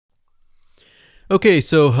Okay,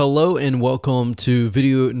 so hello and welcome to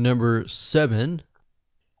video number 7.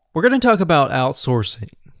 We're going to talk about outsourcing.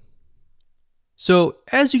 So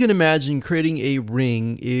as you can imagine, creating a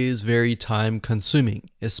ring is very time consuming,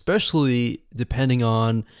 especially depending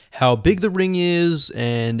on how big the ring is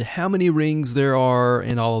and how many rings there are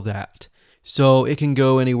and all of that. So it can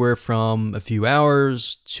go anywhere from a few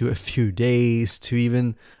hours to a few days to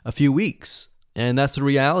even a few weeks. And that's the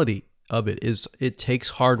reality of it, is it takes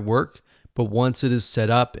hard work. But once it is set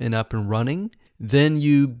up and running, then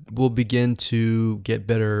you will begin to get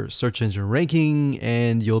better search engine ranking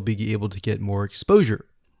and you'll be able to get more exposure.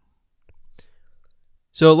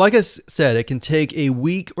 So like I said, it can take a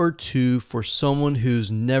week or two for someone who's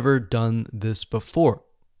never done this before.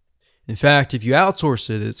 In fact, if you outsource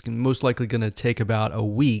it, it's most likely going to take about a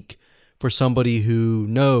week for somebody who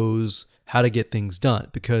knows how to get things done,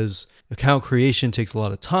 because account creation takes a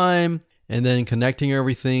lot of time. And then connecting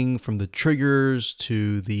everything from the triggers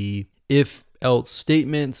to the if-else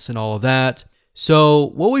statements and all of that.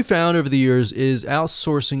 So what we found over the years is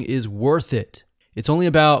outsourcing is worth it. It's only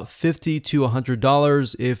about $50 to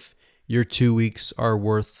 $100 if your 2 weeks are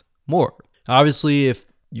worth more. Obviously, if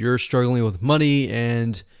you're struggling with money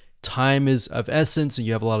and time is of essence and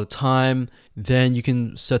you have a lot of time, then you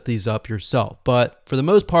can set these up yourself. But for the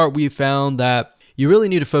most part, we found that you really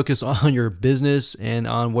need to focus on your business and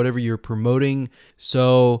on whatever you're promoting.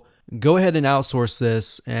 So go ahead and outsource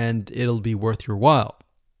this and it'll be worth your while.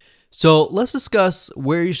 So let's discuss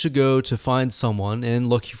where you should go to find someone. And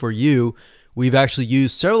lucky for you, we've actually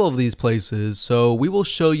used several of these places. So we will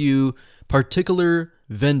show you particular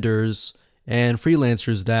vendors and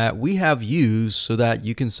freelancers that we have used so that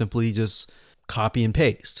you can simply just copy and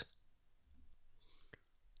paste.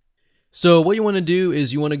 So what you want to do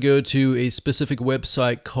is you want to go to a specific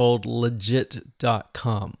website called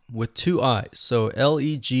legit.com with 2 I's. So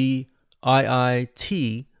LEGIIT.com.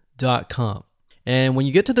 And when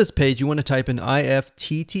you get to this page, you want to type in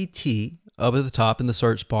IFTTT up at the top in the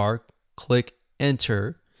search bar, click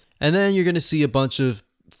enter, and then you're going to see a bunch of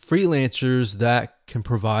freelancers that can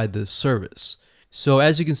provide this service. So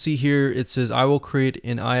as you can see here, it says I will create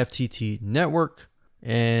an IFTTT network,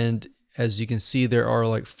 and as you can see, there are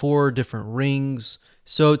like 4 different rings.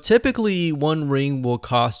 So typically one ring will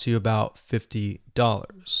cost you about $50.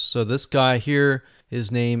 So this guy here,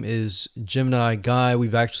 his name is Gemini Guy.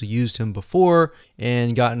 We've actually used him before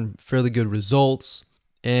and gotten fairly good results.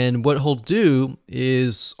 And what he'll do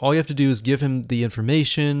is all you have to do is give him the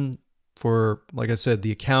information for, like I said,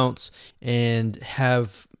 the accounts, and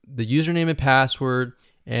have the username and password.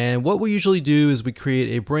 And what we usually do is we create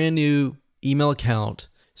a brand new email account.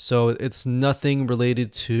 So it's nothing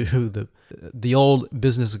related to the old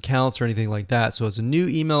business accounts or anything like that. So it's a new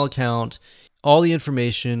email account, all the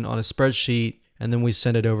information on a spreadsheet, and then we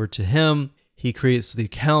send it over to him. He creates the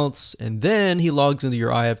accounts, and then he logs into your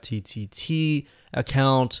IFTTT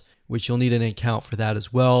account, which you'll need an account for that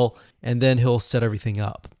as well. And then he'll set everything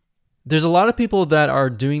up. There's a lot of people that are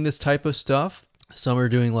doing this type of stuff. Some are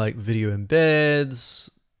doing like video embeds.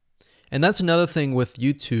 And that's another thing with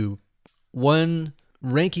YouTube. One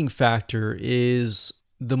ranking factor is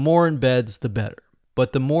the more embeds, the better.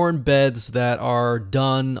 But the more embeds that are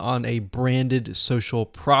done on a branded social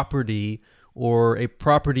property or a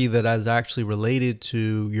property that is actually related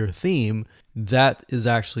to your theme, that is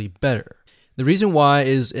actually better. The reason why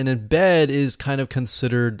is an embed is kind of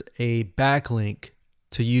considered a backlink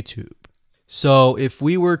to YouTube. So if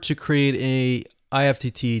we were to create a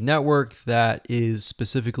IFTTT network that is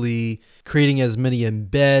specifically creating as many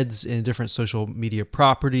embeds in different social media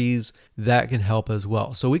properties, that can help as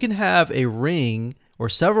well. So we can have a ring or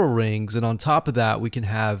several rings, and on top of that, we can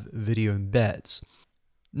have video embeds.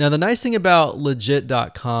 Now, the nice thing about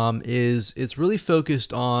legit.com is it's really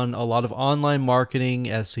focused on a lot of online marketing,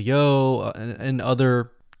 SEO, and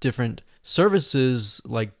other different services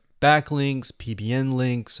like backlinks, PBN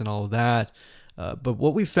links, and all of that. But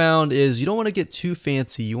what we found is you don't want to get too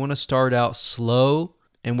fancy. You want to start out slow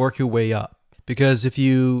and work your way up. Because if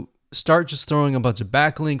you start just throwing a bunch of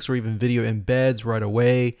backlinks or even video embeds right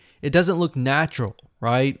away, it doesn't look natural,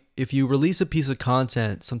 right? If you release a piece of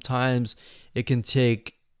content, sometimes it can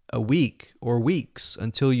take a week or weeks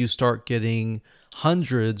until you start getting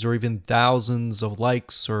hundreds or even thousands of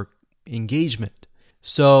likes or engagement.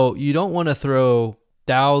 So you don't want to throw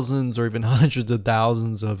thousands or even hundreds of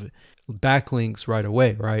thousands of backlinks right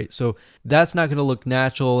away, right? So that's not going to look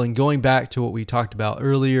natural. And going back to what we talked about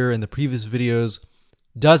earlier in the previous videos,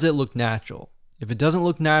 does it look natural? If it doesn't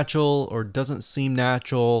look natural or doesn't seem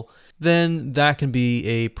natural, then that can be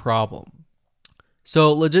a problem.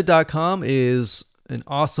 So legit.com is an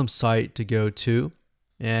awesome site to go to.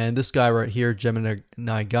 And this guy right here,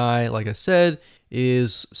 Gemini Guy, like I said,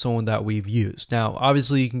 is someone that we've used. Now,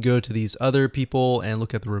 obviously, you can go to these other people and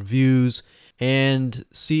look at the reviews and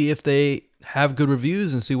see if they have good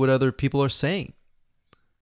reviews and see what other people are saying.